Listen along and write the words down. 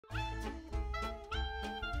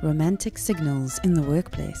Romantic signals in the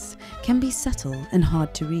workplace can be subtle and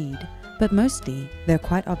hard to read, but mostly they're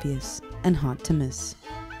quite obvious and hard to miss.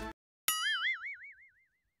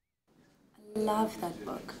 I love that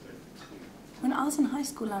book. When I was in high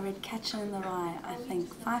school, I read Catcher in the Rye, I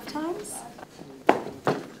think 5 times.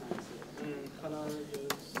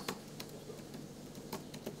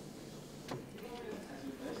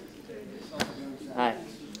 Hi.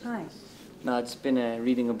 Hi. No, I've just been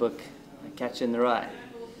reading a book, Catcher in the Rye.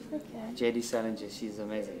 Okay. J.D. Salinger, she's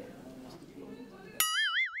amazing.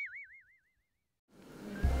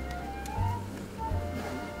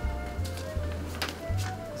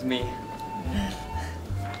 It's me. I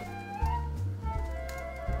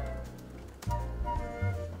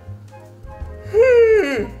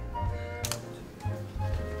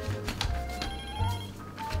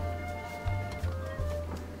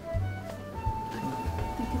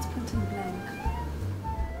think it's print in blank.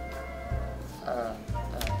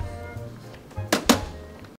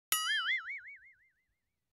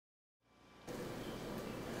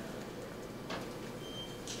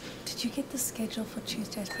 Did you get the schedule for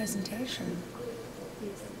Tuesday's presentation?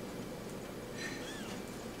 Yes.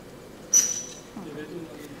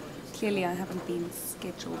 Clearly I haven't been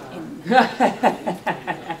scheduled in.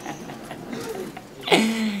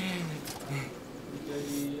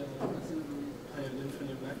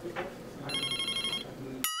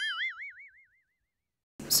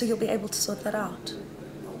 So you'll be able to sort that out?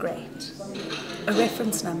 Great. A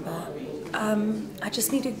reference number. I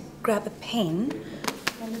just need to grab a pen.